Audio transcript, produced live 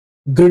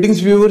Greetings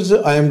viewers,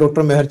 I am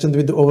Dr. Mehar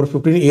with over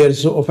 15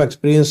 years of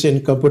experience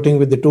in computing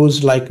with the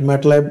tools like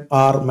MATLAB,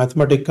 R,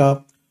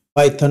 Mathematica,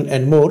 Python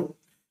and more.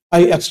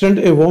 I extend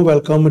a warm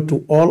welcome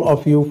to all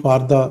of you for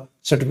the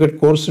certificate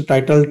course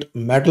titled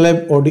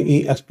MATLAB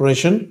ODE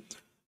Exploration,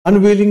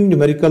 Unveiling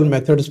Numerical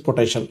Methods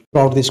Potential.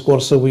 Throughout this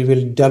course, we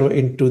will delve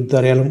into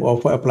the realm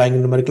of applying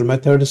numerical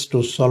methods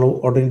to solve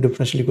ordinary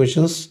differential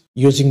equations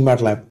using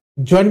MATLAB.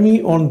 Join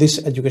me on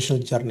this educational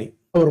journey.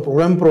 Our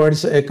program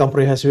provides a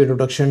comprehensive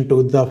introduction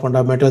to the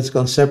fundamentals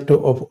concept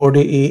of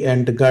ODE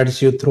and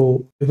guides you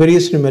through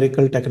various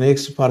numerical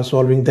techniques for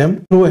solving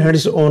them. Through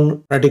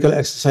hands-on practical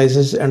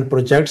exercises and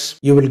projects,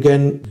 you will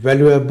gain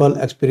valuable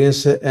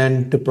experience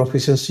and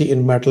proficiency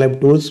in MATLAB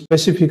tools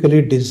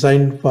specifically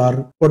designed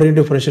for ordinary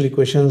differential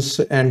equations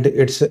and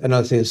its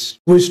analysis.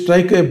 We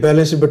strike a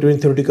balance between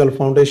theoretical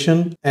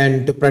foundation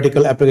and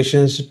practical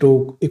applications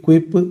to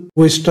equip.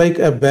 We strike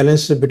a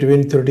balance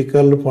between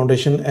theoretical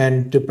foundation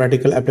and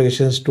practical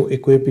applications to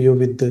equip you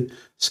with the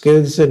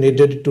skills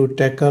needed to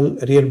tackle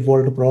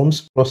real-world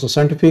problems across the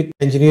scientific,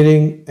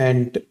 engineering,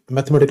 and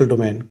mathematical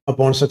domain.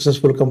 Upon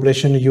successful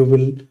completion, you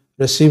will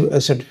receive a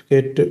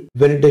certificate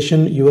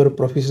validation your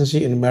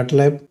proficiency in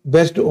MATLAB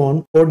based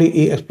on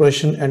ODE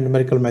exploration and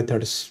numerical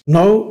methods.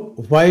 Now,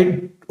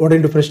 why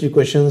ordinary differential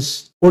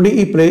equations?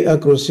 ODE play a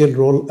crucial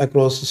role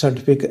across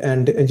scientific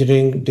and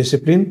engineering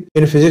discipline.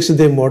 In physics,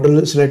 they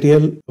model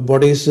celestial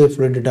bodies,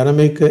 fluid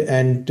dynamic,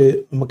 and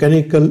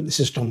mechanical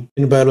system.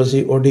 In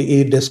biology,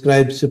 ODE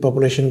describes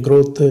population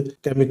growth,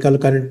 chemical,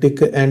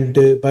 kinetic, and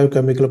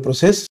biochemical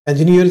process.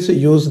 Engineers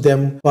use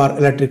them for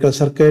electrical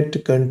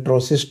circuit, control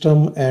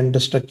system, and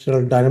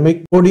structural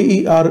dynamic.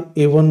 ODE are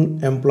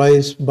even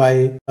employed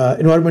by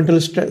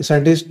environmental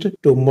scientists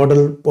to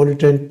model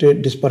pollutant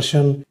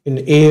dispersion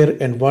in air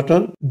and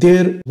water.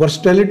 Their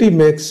versatility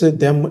makes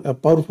them a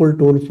powerful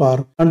tool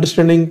for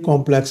understanding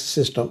complex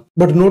systems.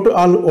 But not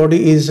all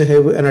ODEs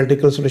have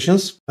analytical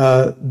solutions.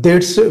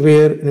 That's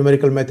where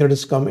numerical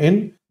methods come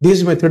in.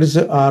 These methods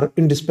are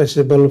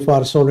indispensable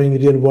for solving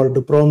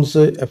real-world problems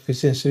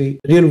efficiently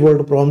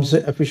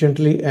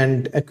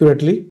and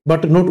accurately.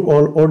 But not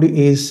all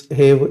ODEs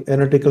have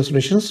analytical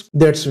solutions.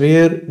 That's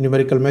where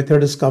numerical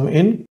methods come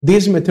in.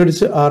 These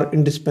methods are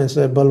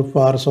indispensable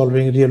for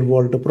solving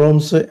real-world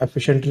problems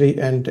efficiently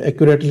and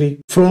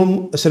accurately.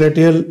 From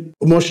celestial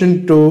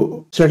motion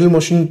to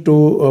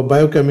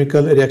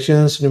biochemical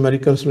reactions,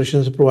 numerical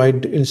solutions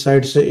provide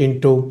insights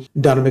into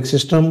dynamic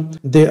system.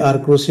 They are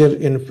crucial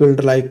in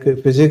fields like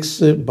physics,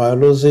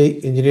 biology,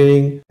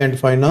 engineering, and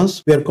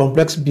finance, where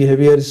complex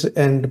behaviors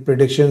and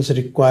predictions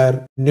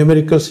require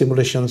numerical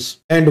simulations.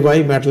 And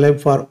why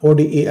MATLAB for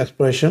ODE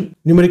exploration?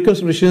 Numerical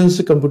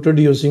solutions computed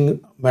using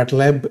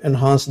MATLAB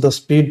enhance the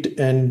speed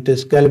and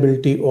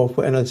scalability of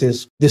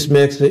analysis. This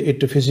makes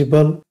it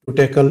feasible to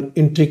tackle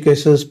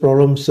intricate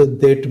problems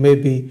that may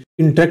be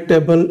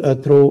intractable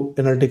through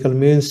analytical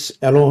means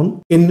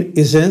alone. In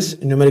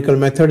essence, numerical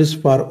methods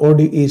for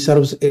ODE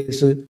serves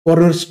as a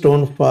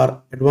cornerstone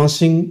for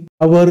advancing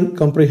our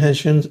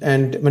comprehension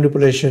and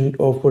manipulation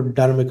of a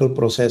dynamical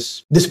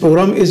process. This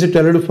program is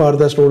tailored for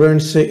the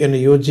students in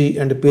UG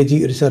and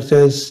PG,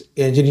 researchers,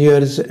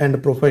 engineers,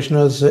 and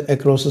professionals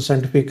across the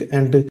scientific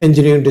and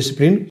engineering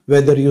discipline.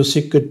 Whether you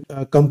seek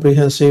a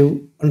comprehensive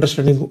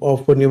understanding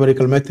of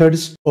numerical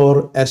methods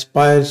or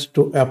aspires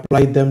to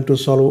apply them to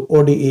solve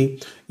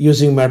ODE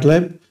using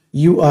MATLAB,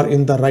 you are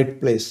in the right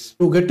place.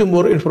 To get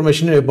more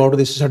information about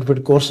this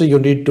certificate course, you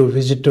need to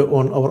visit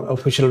on our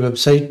official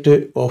website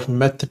of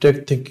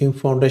MathTech Thinking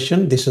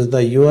Foundation. This is the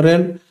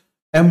URL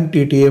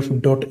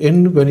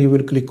mttf.in. When you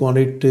will click on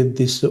it,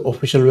 this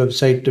official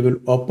website will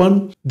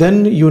open.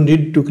 Then you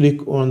need to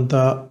click on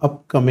the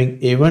upcoming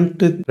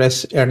event.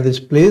 Press at this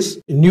place.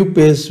 A new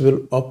page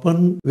will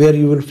open where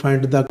you will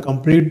find the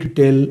complete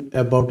detail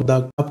about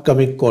the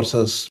upcoming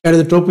courses. At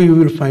the top, you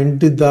will find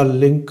the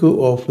link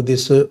of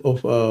this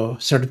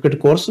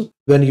certificate course.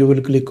 When you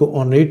will click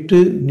on it,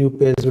 new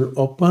page will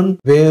open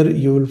where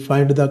you will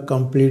find the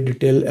complete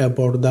detail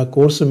about the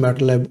course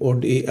MATLAB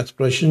ODE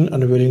Exploration,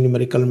 Unveiling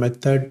Numerical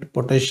Method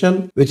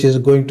Potential, which is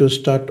going to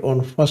start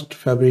on 1st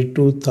February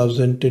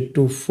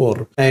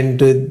 2024. And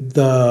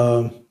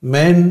the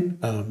main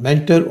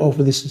mentor of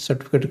this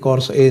certificate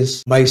course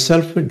is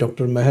myself,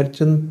 Dr. Mehar,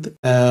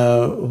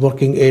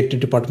 working at the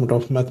Department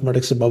of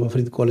Mathematics,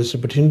 Farid College,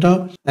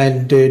 Bathinda.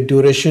 And the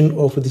duration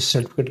of this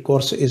certificate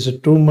course is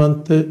 2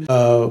 months,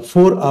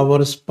 4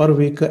 hours per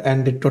week,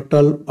 and the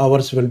total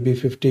hours will be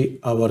 50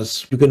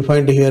 hours. You can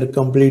find here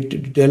complete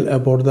detail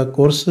about the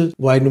course,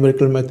 why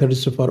numerical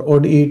methods for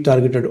ODE,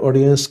 targeted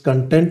audience,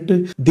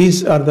 content.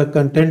 These are the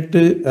content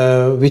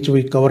which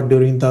we cover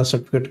during the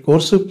certificate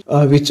course,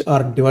 which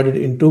are divided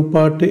into two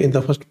parts. In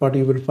the first part,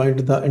 you will find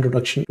the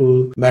introduction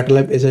to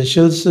MATLAB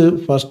essentials.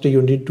 First,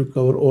 you need to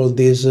cover all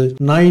these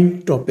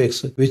 9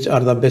 topics, which are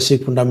the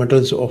basic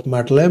fundamentals of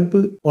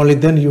MATLAB. Only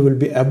then you will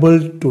be able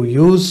to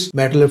use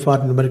MATLAB for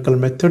numerical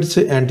methods,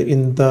 and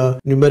in the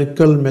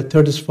numerical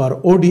methods for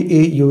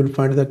ODE, you will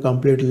find the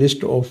complete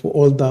list of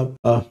all the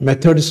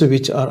methods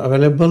which are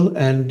available,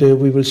 and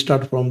we will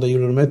start from the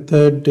Euler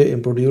method,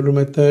 improved Euler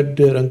method,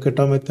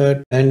 Ranketa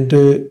method, and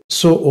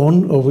so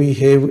on. We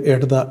have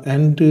at the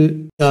end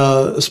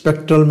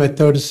spectral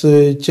methods,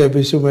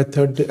 Chebyshev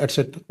method,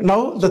 etc.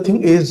 Now the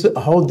thing is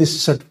how this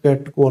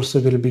certificate course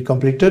will be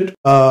completed.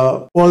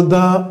 All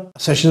the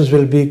sessions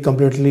will be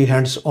completely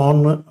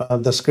hands-on.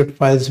 The script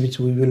files which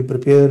we will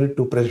prepare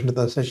to present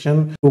the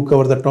session to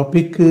cover the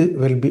topic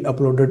will be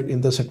uploaded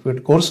in the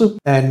certificate course,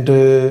 and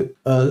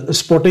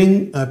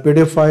spotting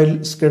PDF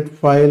file, script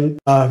file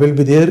will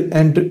be there.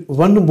 And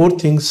one more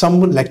thing,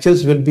 some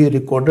lectures will be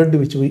recorded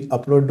which we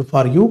upload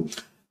for you,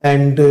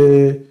 and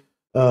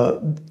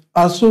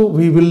also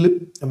we will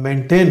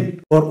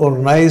maintain or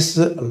organize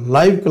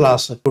live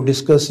class to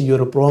discuss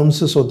your problems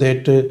so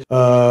that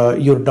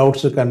your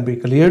doubts can be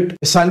cleared.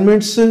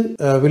 Assignments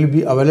will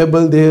be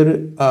available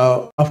there.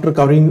 After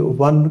covering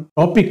one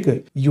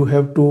topic, you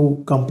have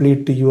to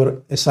complete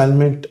your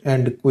assignment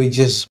and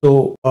quizzes.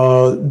 So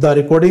the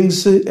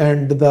recordings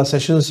and the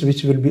sessions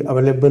which will be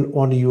available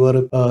on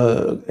your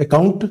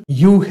account,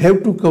 you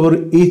have to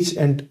cover each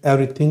and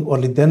everything,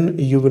 only then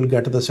you will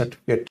get the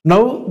certificate.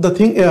 Now the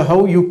thing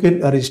how you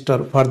can register.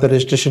 For the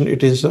registration,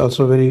 it is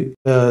also very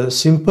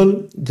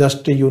simple.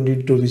 Just you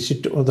need to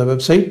visit on the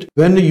website.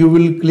 When you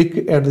will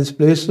click at this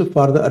place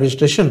for the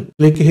registration,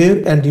 click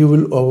here and you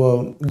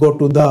will go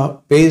to the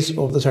page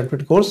of the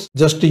certificate course.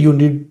 Just you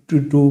need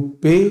to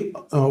pay.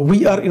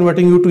 We are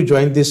inviting you to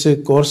join this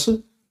course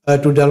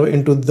to delve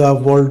into the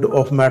world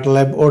of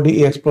MATLAB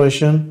ODE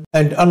exploration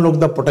and unlock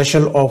the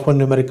potential of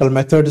numerical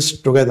methods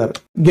together.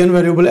 Gain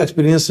valuable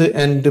experience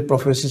and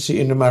proficiency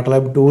in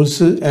MATLAB tools,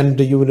 and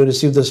you will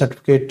receive the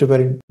certificate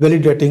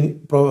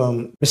validating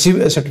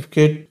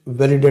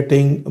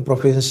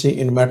proficiency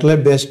in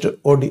MATLAB-based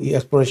ODE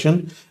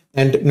exploration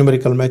and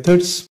numerical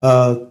methods.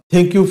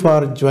 Thank you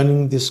for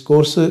joining this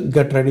course.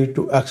 Get ready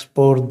to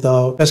explore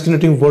the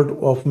fascinating world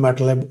of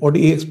MATLAB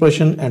ODE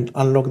exploration and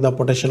unlock the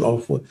potential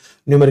of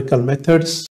numerical methods.